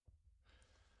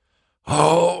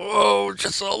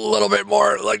just a little bit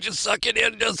more. Like, just suck it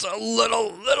in just a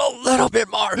little bit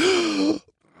more.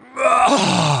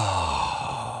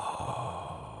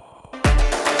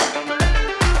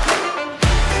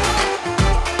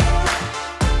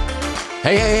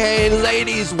 Hey,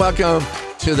 ladies, welcome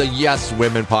to the Yes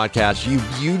Women podcast. You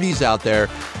beauties out there,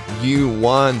 you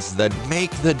ones that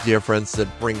make the difference, that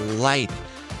bring light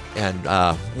and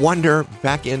wonder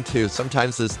back into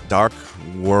sometimes this dark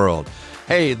world.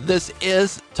 Hey, this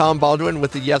is Tom Baldwin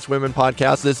with the Yes Women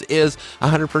podcast. This is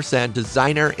 100%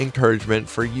 designer encouragement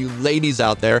for you ladies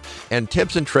out there, and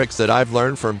tips and tricks that I've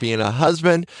learned from being a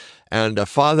husband and a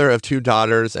father of 2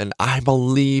 daughters. And I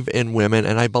believe in women,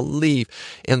 and I believe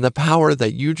in the power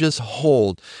that you just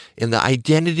hold in the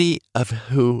identity of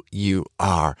who you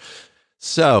are.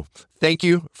 So thank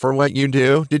you for what you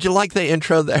do. Did you like the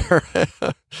intro there?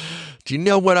 Do you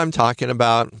know what I'm talking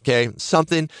about? Okay,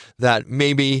 something that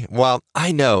maybe, well,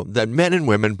 I know that men and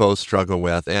women both struggle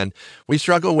with, and we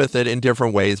struggle with it in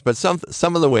different ways, but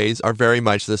some of the ways are very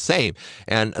much the same.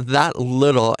 And that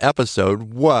little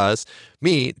episode was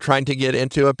me trying to get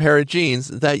into a pair of jeans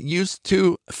that used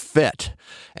to fit,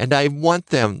 and I want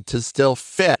them to still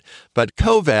fit, but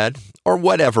COVID, or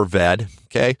whatever ved,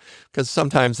 okay, because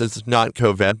sometimes it's not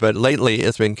COVID, but lately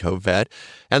it's been COVID,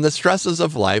 and the stresses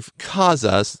of life cause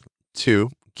us to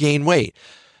gain weight.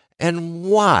 And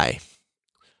why?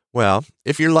 Well,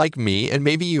 if you're like me, and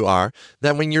maybe you are,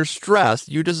 that when you're stressed,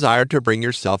 you desire to bring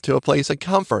yourself to a place of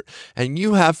comfort. And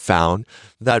you have found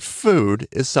that food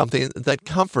is something that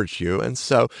comforts you. And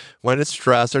so when it's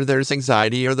stress, or there's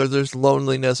anxiety, or there's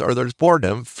loneliness, or there's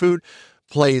boredom, food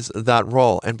plays that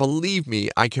role. And believe me,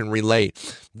 I can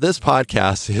relate. This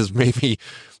podcast is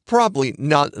probably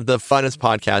not the funnest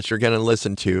podcast you're going to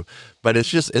listen to, but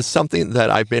it's something that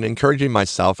I've been encouraging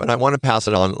myself, and I want to pass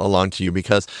it on along to you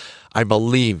because I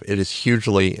believe it is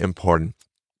hugely important.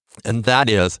 And that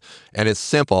is, and it's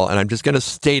simple, and I'm just going to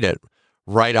state it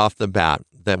right off the bat,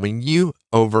 that when you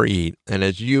overeat and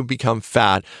as you become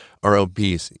fat or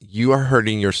obese, you are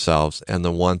hurting yourselves and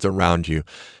the ones around you.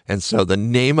 And so the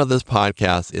name of this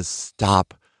podcast is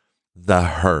Stop the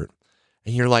Hurt.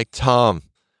 And you're like, Tom,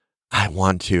 I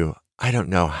don't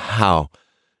know how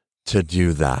to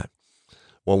do that.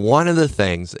 Well, one of the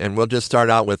things, and we'll just start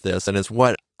out with this, and it's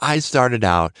what I started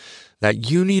out, that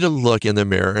you need to look in the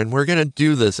mirror, and we're going to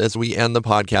do this as we end the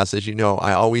podcast, as you know,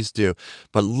 I always do,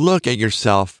 but look at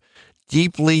yourself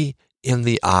deeply in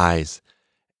the eyes,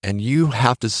 and you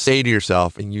have to say to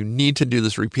yourself, and you need to do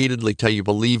this repeatedly till you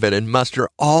believe it, and muster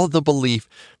all the belief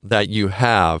that you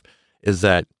have, is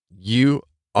that you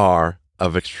are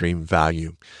of extreme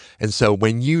value. And so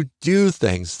when you do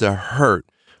things to hurt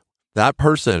that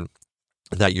person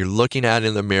that you're looking at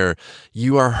in the mirror,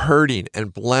 you are hurting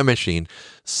and blemishing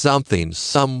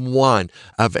someone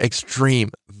of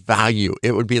extreme value.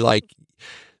 It would be like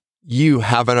you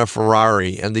having a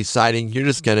Ferrari and deciding you're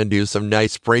just going to do some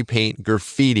nice spray paint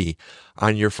graffiti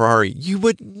on your Ferrari. You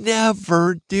would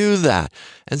never do that.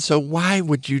 And so why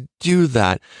would you do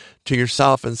that to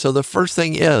yourself? And so the first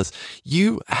thing is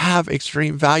you have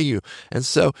extreme value. And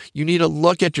so you need to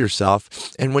look at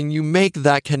yourself. And when you make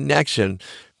that connection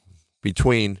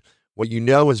between what you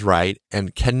know is right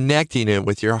and connecting it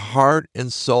with your heart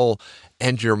and soul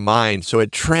and your mind, so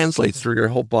it translates through your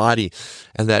whole body,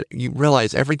 and that you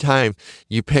realize every time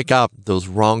you pick up those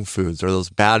wrong foods or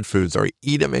those bad foods or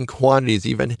eat them in quantities,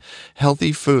 even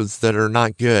healthy foods that are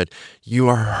not good, you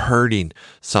are hurting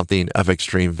something of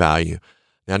extreme value.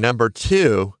 Now, number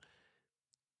 2,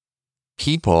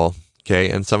 people,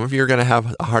 okay, and some of you are going to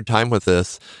have a hard time with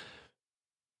this,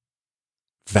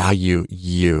 value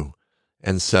you.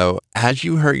 And so as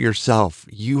you hurt yourself,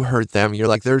 you hurt them. You're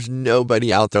like, there's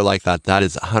nobody out there like that. That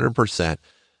is 100%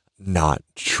 not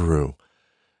true.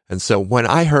 And so when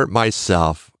I hurt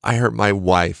myself, I hurt my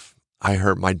wife, I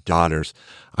hurt my daughters,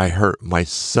 I hurt my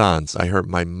sons, I hurt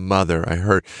my mother, I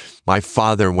hurt my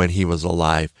father when he was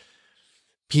alive.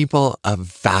 People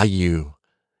value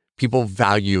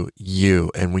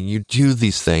you. And when you do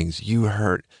these things, you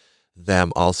hurt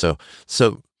them also.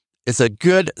 So it's a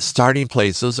good starting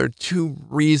place. Those are 2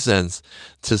 reasons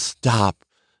to stop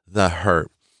the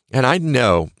hurt. And I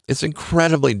know it's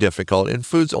incredibly difficult, and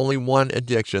food's only one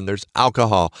addiction. There's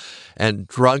alcohol, and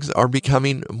drugs are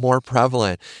becoming more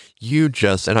prevalent.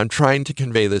 And I'm trying to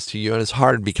convey this to you, and it's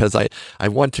hard because I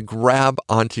want to grab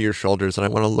onto your shoulders, and I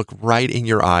want to look right in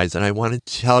your eyes, and I want to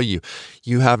tell you,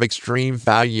 you have extreme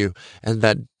value, and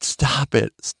that stop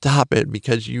it,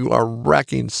 because you are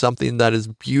wrecking something that is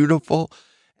beautiful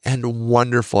and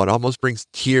wonderful. It almost brings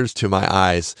tears to my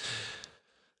eyes.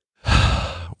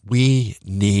 We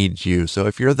need you. So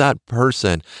if you're that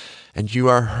person and you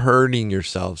are hurting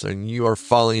yourselves and you are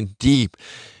falling deep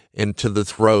into the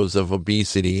throes of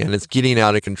obesity and it's getting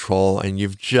out of control and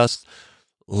you've just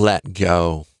let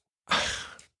go, I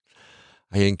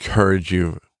encourage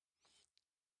you,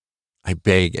 I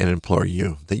beg and implore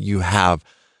you that you have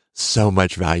so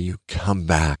much value. Come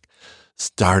back,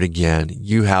 start again.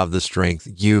 You have the strength.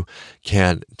 You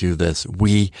can do this.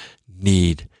 We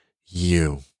need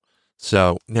you.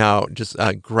 So now just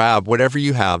grab whatever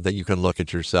you have that you can look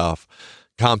at yourself.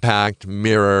 Compact,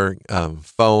 mirror,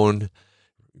 phone,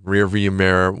 rear view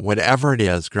mirror, whatever it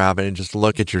is, grab it and just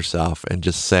look at yourself and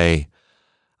just say,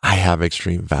 I have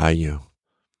extreme value.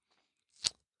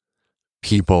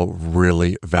 People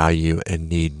really value and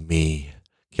need me.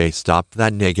 Okay, stop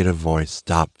that negative voice.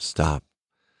 Stop.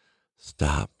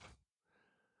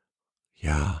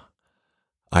 Yeah,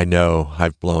 I know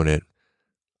I've blown it.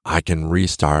 I can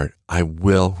restart. I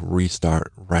will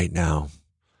restart right now.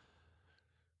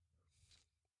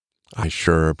 I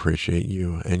sure appreciate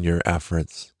you and your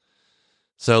efforts.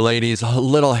 So ladies, a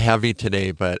little heavy today,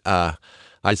 but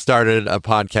I started a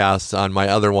podcast on my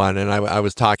other one and I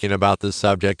was talking about this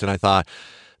subject and I thought,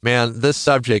 man, this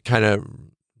subject kind of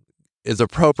is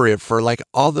appropriate for like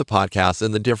all the podcasts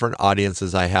and the different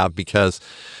audiences I have, because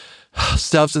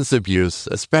substance abuse,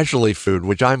 especially food,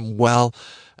 which I'm well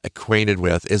acquainted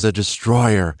with, is a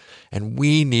destroyer, and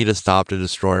we need to stop the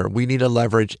destroyer. We need to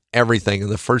leverage everything.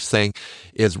 And the first thing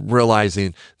is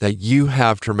realizing that you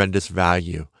have tremendous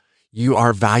value. You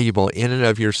are valuable in and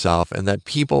of yourself, and that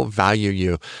people value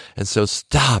you. And so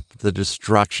stop the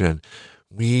destruction.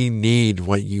 We need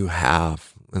what you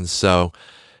have. And so,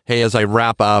 hey, as I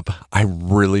wrap up, I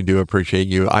really do appreciate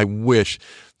you. I wish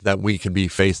that we could be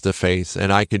face to face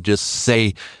and I could just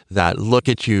say that, look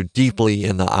at you deeply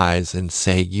in the eyes and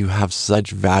say, you have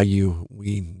such value.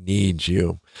 We need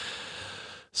you.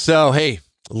 So, hey,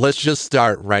 let's just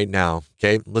start right now.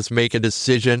 Okay. Let's make a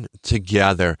decision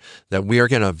together that we are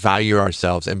going to value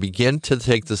ourselves and begin to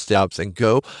take the steps and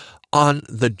go on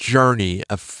the journey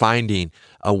of finding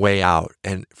a way out.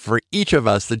 And for each of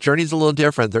us, the journey is a little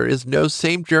different. There is no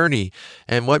same journey.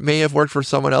 And what may have worked for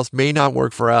someone else may not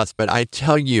work for us. But I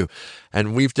tell you,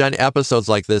 and we've done episodes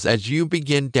like this, as you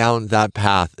begin down that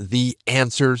path, the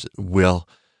answers will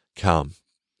come.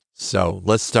 So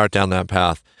let's start down that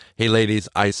path. Hey, ladies,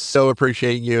 I so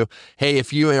appreciate you. Hey,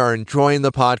 if you are enjoying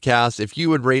the podcast, if you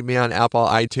would rate me on Apple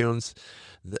iTunes,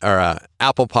 or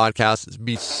Apple Podcasts, it'd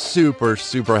be super,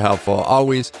 super helpful.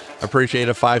 Always appreciate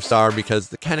a 5-star because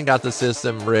they kind of got the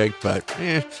system rigged, but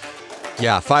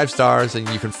yeah, 5 stars. And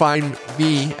you can find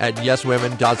me at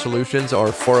yeswomen.solutions or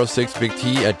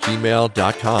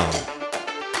 406bigt@gmail.com.